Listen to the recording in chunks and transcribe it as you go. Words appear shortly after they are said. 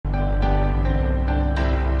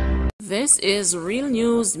This is Real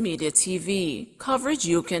News Media TV, coverage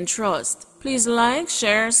you can trust. Please like,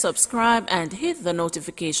 share, subscribe, and hit the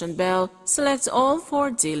notification bell. Select all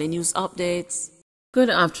for daily news updates. Good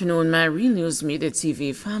afternoon, my Real News Media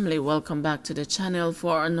TV family. Welcome back to the channel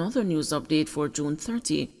for another news update for June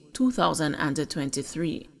 30,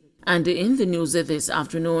 2023. And in the news this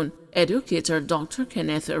afternoon, educator Dr.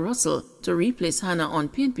 Kenneth Russell to replace Hannah on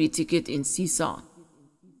PNP ticket in Seesaw.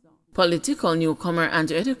 Political newcomer and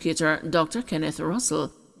educator Dr. Kenneth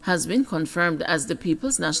Russell has been confirmed as the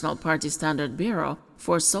People's National Party standard bearer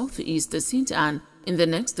for Southeast St. Anne in the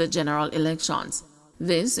next general elections.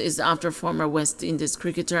 This is after former West Indies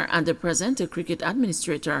cricketer and the present cricket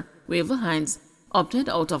administrator Wavell Hines opted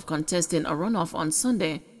out of contesting a runoff on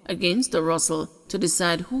Sunday against Russell to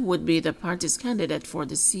decide who would be the party's candidate for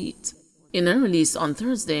the seat. In a release on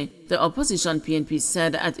Thursday, the opposition PNP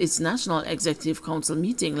said at its National Executive Council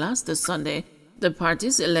meeting last Sunday, the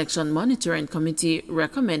party's election monitoring committee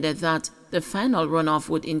recommended that the final runoff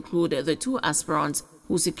would include the two aspirants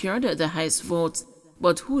who secured the highest votes,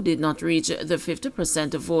 but who did not reach the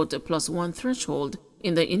 50% vote plus one threshold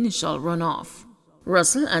in the initial runoff.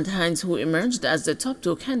 Russell and Hines, who emerged as the top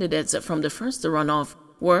two candidates from the first runoff,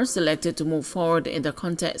 were selected to move forward in the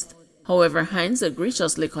contest. However, Hines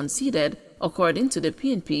graciously conceded, according to the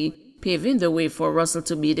PNP, paving the way for Russell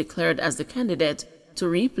to be declared as the candidate to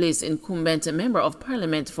replace incumbent Member of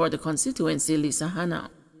Parliament for the constituency Lisa Hanna.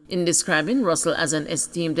 In describing Russell as an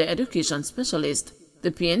esteemed education specialist,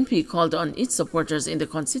 the PNP called on its supporters in the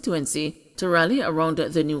constituency to rally around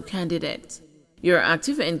the new candidate. Your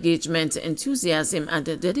active engagement, enthusiasm,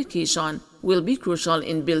 and dedication will be crucial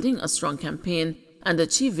in building a strong campaign and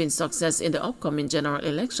achieving success in the upcoming general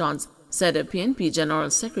elections, said PNP General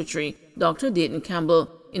Secretary Dr. Dayton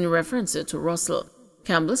Campbell in reference to Russell.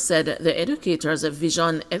 Campbell said the educator's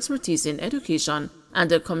vision, expertise in education,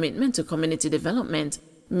 and a commitment to community development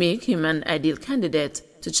make him an ideal candidate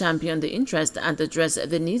to champion the interest and address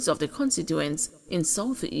the needs of the constituents in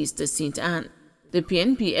Southeast St. Anne. The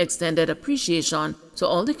PNP extended appreciation to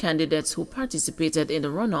all the candidates who participated in the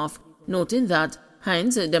runoff, noting that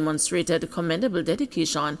Hines demonstrated commendable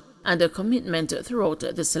dedication and a commitment throughout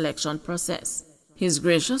the selection process. His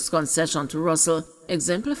gracious concession to Russell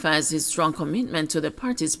exemplifies his strong commitment to the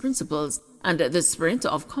party's principles and the spirit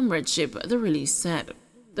of comradeship, the release said.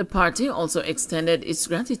 The party also extended its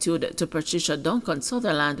gratitude to Patricia Duncan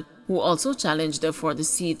Sutherland, who also challenged for the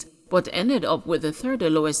seat but ended up with the third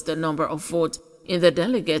lowest number of votes in the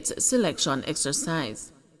delegates' selection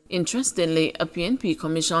exercise. Interestingly, a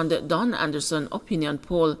PNP-commissioned Don Anderson opinion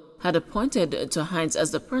poll had pointed to Hines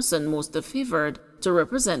as the person most favored to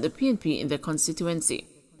represent the PNP in the constituency.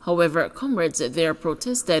 However, comrades there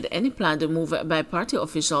protested any planned move by party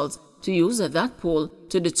officials to use that poll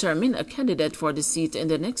to determine a candidate for the seat in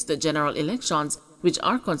the next general elections, which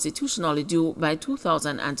are constitutionally due by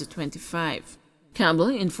 2025. Campbell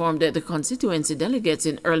informed the constituency delegates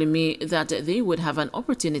in early May that they would have an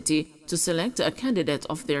opportunity to select a candidate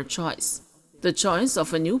of their choice. The choice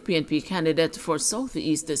of a new PNP candidate for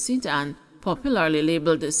Southeast St. Anne, popularly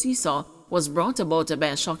labeled Seesaw, was brought about by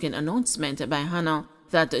a shocking announcement by Hannah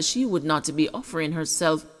that she would not be offering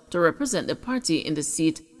herself to represent the party in the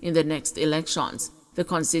seat in the next elections. The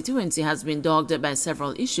constituency has been dogged by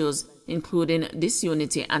several issues, including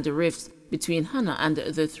disunity and rifts between Hannah and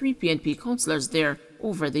the three PNP councillors there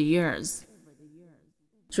over the years.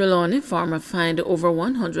 Trelawney farmer fined over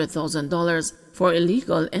 $100,000 for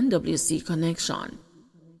illegal NWC connection.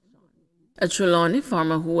 A Trelawney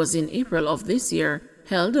farmer who was in April of this year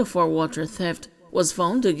held for water theft was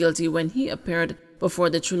found guilty when he appeared before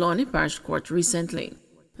the Trelawney Parish Court recently.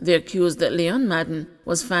 The accused, Leon Madden,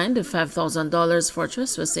 was fined $5,000 for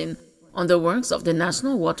trespassing on the works of the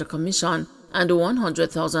National Water Commission and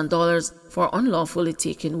 $100,000 for unlawfully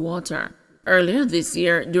taking water. Earlier this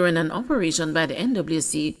year, during an operation by the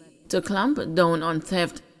NWC to clamp down on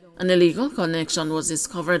theft, an illegal connection was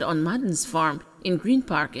discovered on Madden's farm in Green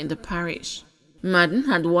Park in the parish. Madden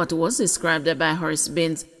had what was described by Horace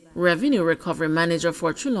Baines, Revenue Recovery Manager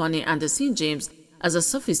for Trelawney and the St. James, as a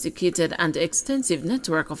sophisticated and extensive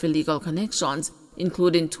network of illegal connections,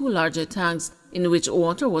 including two larger tanks in which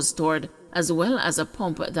water was stored, as well as a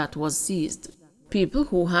pump that was seized. People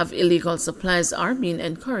who have illegal supplies are being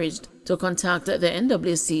encouraged to contact the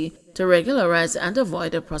NWC to regularize and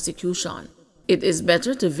avoid a prosecution. It is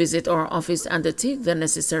better to visit our office and take the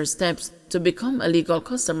necessary steps to become a legal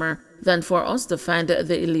customer than for us to find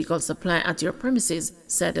the illegal supply at your premises,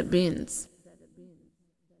 said Baines.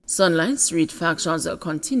 Sunlight Street factions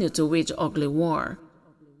continue to wage ugly war.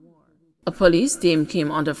 A police team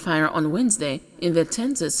came under fire on Wednesday in the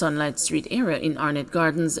 10th Sunlight Street area in Arnett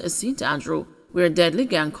Gardens, St. Andrew, where deadly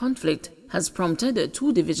gang conflict has prompted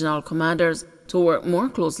two divisional commanders to work more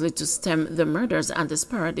closely to stem the murders and the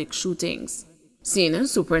sporadic shootings. Senior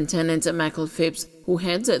Superintendent Michael Phipps, who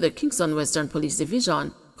heads the Kingston Western Police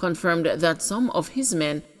Division, confirmed that some of his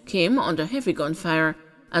men came under heavy gunfire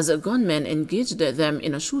as gunmen engaged them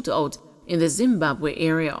in a shootout in the Zimbabwe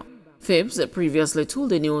area. Phipps previously told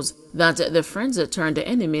the news that the friends turned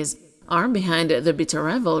enemies are behind the bitter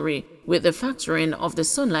rivalry with the factoring of the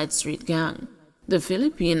Sunlight Street gang. The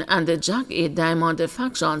Philippine and the Jack A. Diamond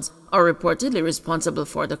factions are reportedly responsible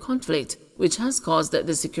for the conflict, which has caused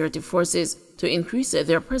the security forces to increase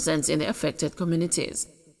their presence in the affected communities.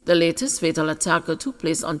 The latest fatal attack took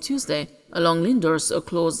place on Tuesday along Lindor's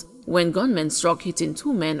Close when gunmen struck, hitting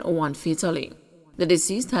two men, one fatally. The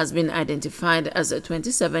deceased has been identified as a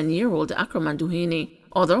 27-year-old Ackerman Duhaney,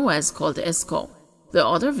 otherwise called Esco. The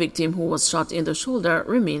other victim, who was shot in the shoulder,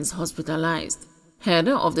 remains hospitalized. Head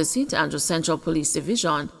of the St. Andrew Central Police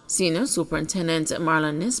Division, Senior Superintendent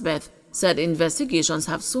Marlon Nisbeth, said investigations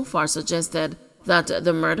have so far suggested that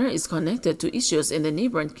the murder is connected to issues in the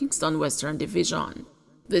neighboring Kingston Western Division.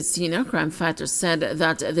 The senior crime fighter said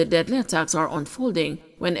that the deadly attacks are unfolding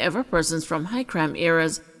whenever persons from high-crime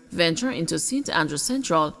areas venture into St. Andrew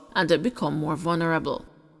Central and become more vulnerable.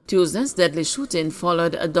 Tuesday's deadly shooting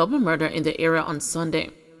followed a double murder in the area on Sunday.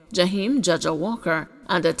 Jaheim Jaja Walker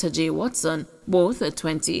and Tajay Watson, both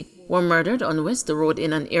 20, were murdered on West Road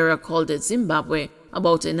in an area called Zimbabwe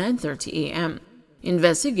about 9:30 a.m.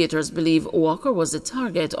 Investigators believe Walker was the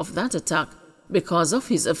target of that attack because of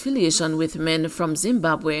his affiliation with men from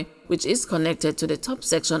Zimbabwe, which is connected to the top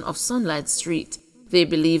section of Sunlight Street. They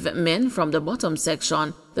believe men from the bottom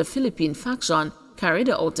section, the Philippine faction, carried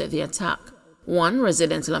out the attack. One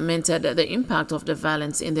resident lamented the impact of the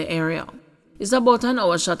violence in the area. "It's about an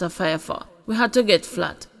hour shot of fire for. We had to get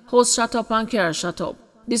flat. House shut up and car shut up.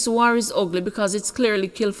 This war is ugly because it's clearly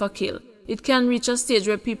kill for kill. It can reach a stage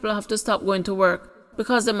where people have to stop going to work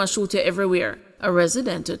because they must shoot you everywhere," a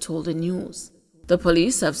resident told the news. The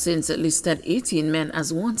police have since listed 18 men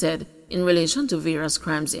as wanted in relation to various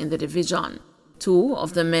crimes in the division. Two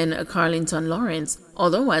of the men, Carlington Lawrence,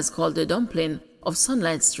 otherwise called the Dumpling, of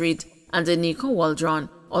Sunlight Street, and Nico Waldron,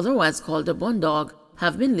 otherwise called the Bundog,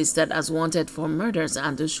 have been listed as wanted for murders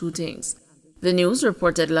and shootings. The news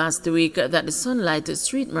reported last week that the Sunlight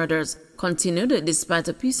Street murders continued despite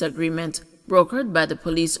a peace agreement brokered by the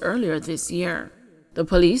police earlier this year. The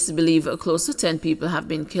police believe close to 10 people have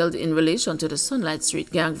been killed in relation to the Sunlight Street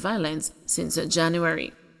gang violence since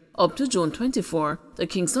January. Up to June 24, the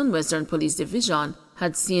Kingston Western Police Division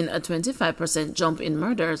had seen a 25% jump in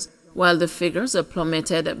murders, while the figures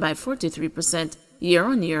plummeted by 43%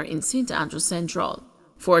 year-on-year in St. Andrew Central.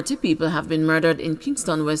 40 people have been murdered in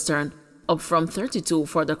Kingston Western, up from 32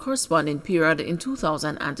 for the corresponding period in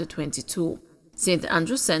 2022. St.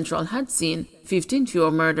 Andrew Central had seen 15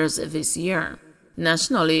 fewer murders this year.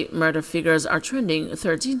 Nationally, murder figures are trending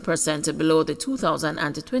 13% below the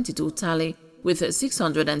 2022 tally, with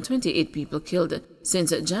 628 people killed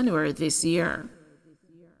since January this year.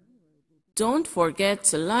 Don't forget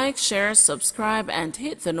to like, share, subscribe, and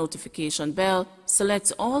hit the notification bell.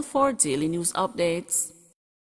 Select all for daily news updates.